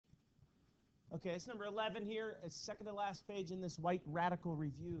Okay, it's number 11 here. It's second to last page in this white radical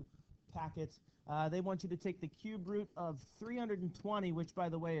review packet. They want you to take the cube root of 320, which, by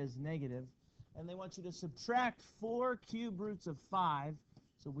the way, is negative, and they want you to subtract 4 cube roots of 5,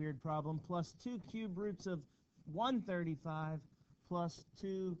 it's a weird problem, plus 2 cube roots of 135, plus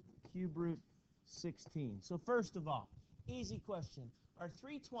 2 cube root 16. So first of all, easy question. Are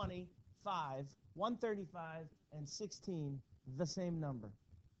 320, 5, 135, and 16 the same number?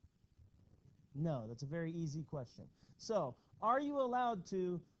 No, that's a very easy question. So, are you allowed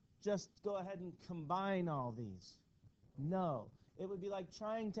to just go ahead and combine all these? No. It would be like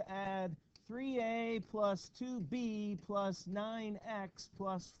trying to add 3a plus 2b plus 9x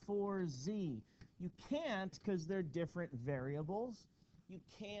plus 4z. You can't because they're different variables. You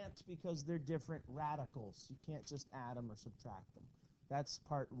can't because they're different radicals. You can't just add them or subtract them. That's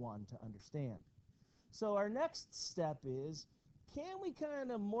part one to understand. So our next step is, can we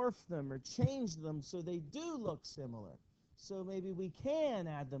kind of morph them or change them so they do look similar? So maybe we can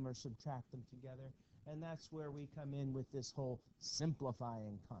add them or subtract them together, and that's where we come in with this whole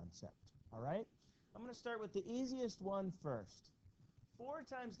simplifying concept. All right? I'm going to start with the easiest one first. 4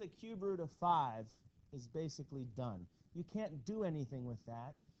 times the cube root of 5 is basically done. You can't do anything with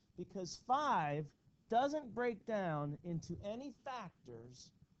that because 5 doesn't break down into any factors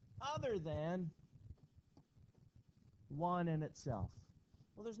other than 1 in itself.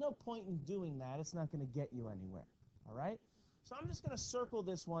 Well, there's no point in doing that. It's not going to get you anywhere. All right? So I'm just going to circle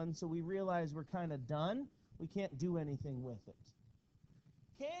this one so we realize we're kind of done. We can't do anything with it.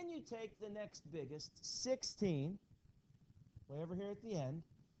 Can you take the next biggest, 16, way over here at the end,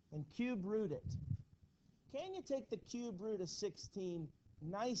 and cube root it? Can you take the cube root of 16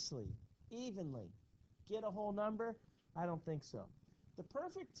 nicely, evenly, get a whole number? I don't think so. The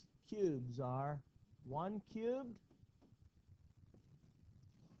perfect cubes are 1 cubed,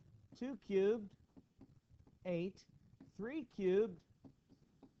 2 cubed, 8, 3 cubed,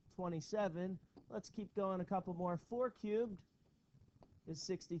 27. Let's keep going a couple more. 4 cubed is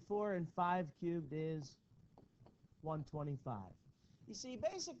 64, and 5 cubed is 125. You see,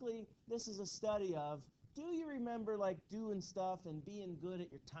 basically, this is a study of, do you remember like doing stuff and being good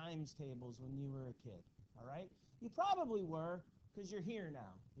at your times tables when you were a kid? All right? You probably were, because you're here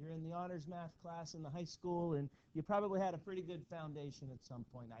now. You're in the honors math class in the high school, and you probably had a pretty good foundation at some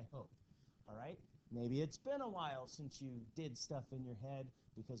point, I hope. All right? Maybe it's been a while since you did stuff in your head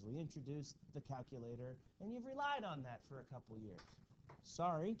because we introduced the calculator, and you've relied on that for a couple years.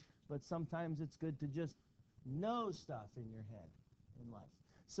 Sorry, but sometimes it's good to just know stuff in your head in life.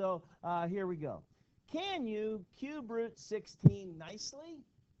 So here we go. Can you cube root 16 nicely?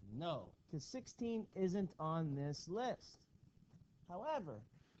 No, because 16 isn't on this list. However,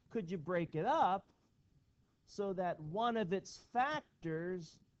 could you break it up so that one of its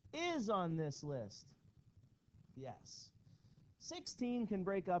factors is on this list? Yes. 16 can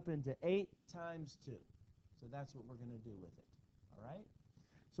break up into 8 times 2. So that's what we're going to do with it. All right?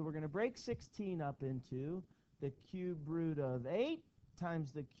 So we're going to break 16 up into the cube root of 8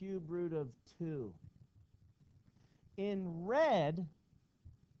 times the cube root of 2. In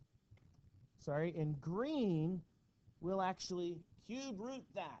green, we'll actually cube root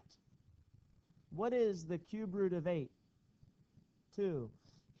that. What is the cube root of 8? 2.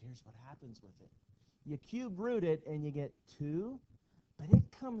 Here's what happens with it. You cube root it and you get 2, but it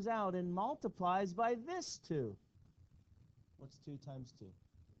comes out and multiplies by this 2. What's 2 times 2?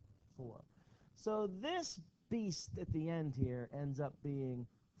 4. So this beast at the end here ends up being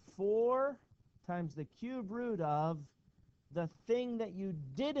 4 times the cube root of the thing that you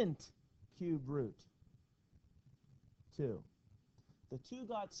didn't cube root, 2. The 2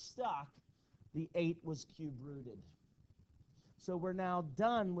 got stuck. The 8 was cube rooted. So we're now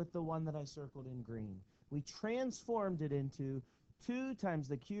done with the one that I circled in green. We transformed it into 2 times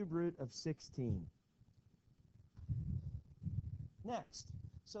the cube root of 16. Next,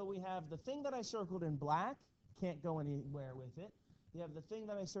 so we have the thing that I circled in black, can't go anywhere with it. You have the thing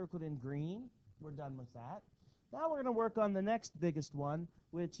that I circled in green, we're done with that. Now we're going to work on the next biggest one,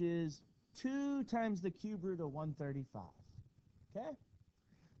 which is 2 times the cube root of 135. Okay?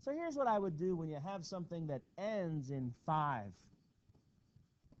 So here's what I would do when you have something that ends in 5.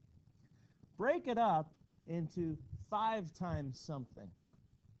 Break it up into 5 times something.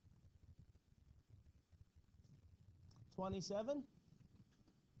 27.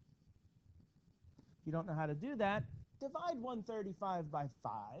 If you don't know how to do that, divide 135 by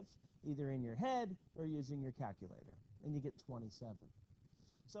 5, either in your head or using your calculator, and you get 27.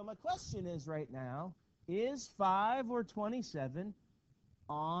 So my question is right now, is 5 or 27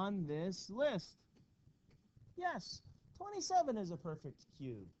 on this list? Yes, 27 is a perfect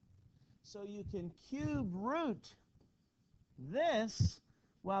cube. So you can cube root this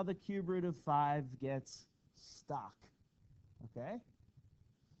while the cube root of 5 gets stuck. Okay?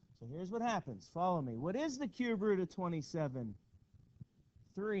 So here's what happens. Follow me. What is the cube root of 27?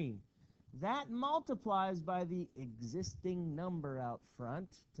 3. That multiplies by the existing number out front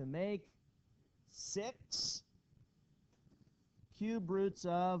to make 6 cube roots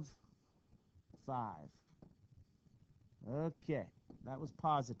of 5. Okay, that was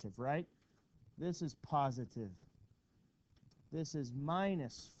positive, right? This is positive. This is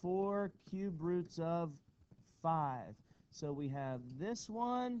minus 4 cube roots of 5. So we have this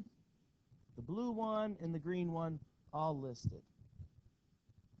one, the blue one, and the green one all listed.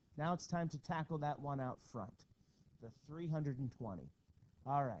 Now it's time to tackle that one out front, the 320.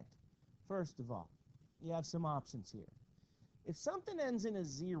 All right, first of all, you have some options here. If something ends in a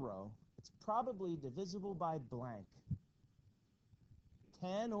 0, it's probably divisible by blank.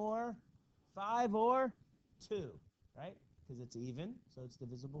 10 or 5 or 2, right? Because it's even, so it's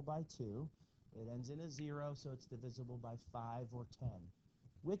divisible by 2. It ends in a 0, so it's divisible by 5 or 10.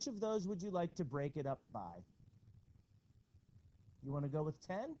 Which of those would you like to break it up by? You want to go with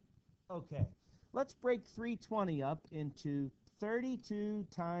 10? Okay. Let's break 320 up into 32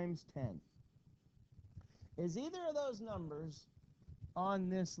 times 10. Is either of those numbers on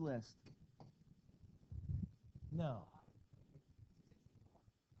this list? No.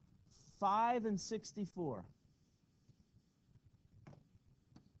 5 and 64.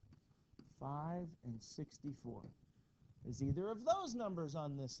 5 and 64. Is either of those numbers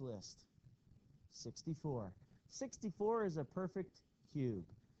on this list? 64. 64 is a perfect cube.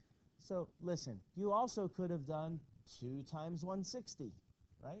 So listen, you also could have done 2 times 160,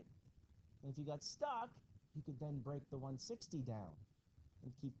 right? And if you got stuck, you could then break the 160 down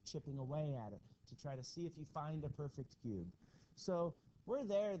and keep chipping away at it to try to see if you find a perfect cube. So we're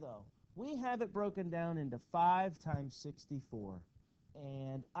there, though. We have it broken down into 5 times 64.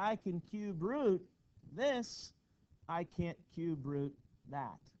 And I can cube root this. I can't cube root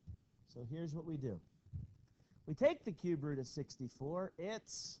that. So here's what we do. We take the cube root of 64.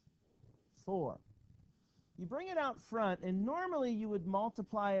 It's 4. You bring it out front, and normally you would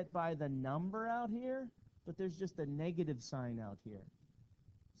multiply it by the number out here, but there's just a negative sign out here.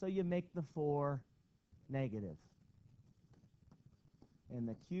 So you make the 4 negative. And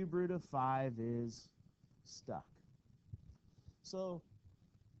the cube root of 5 is stuck. So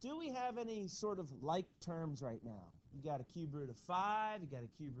do we have any sort of like terms right now? You got a cube root of 5, you got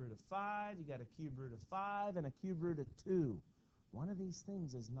a cube root of 5, you got a cube root of 5, and a cube root of 2. One of these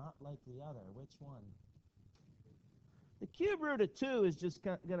things is not like the other. Which one? The cube root of 2 is just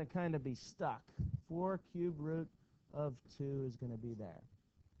going to kind of be stuck. 4 cube root of 2 is going to be there.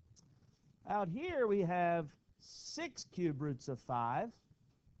 Out here we have 6 cube roots of 5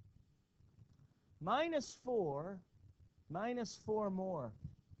 minus 4 minus 4 more.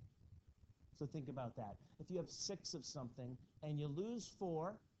 So think about that. If you have 6 of something and you lose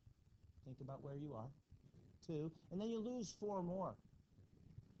 4, think about where you are, 2, and then you lose 4 more.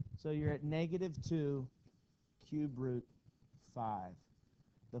 So you're at negative 2 cube root 5.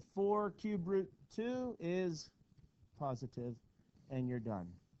 The 4 cube root 2 is positive, and you're done.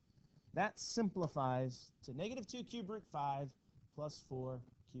 That simplifies to negative 2 cube root 5 plus 4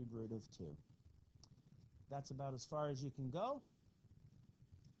 cube root of 2. That's about as far as you can go.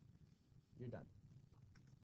 You're done.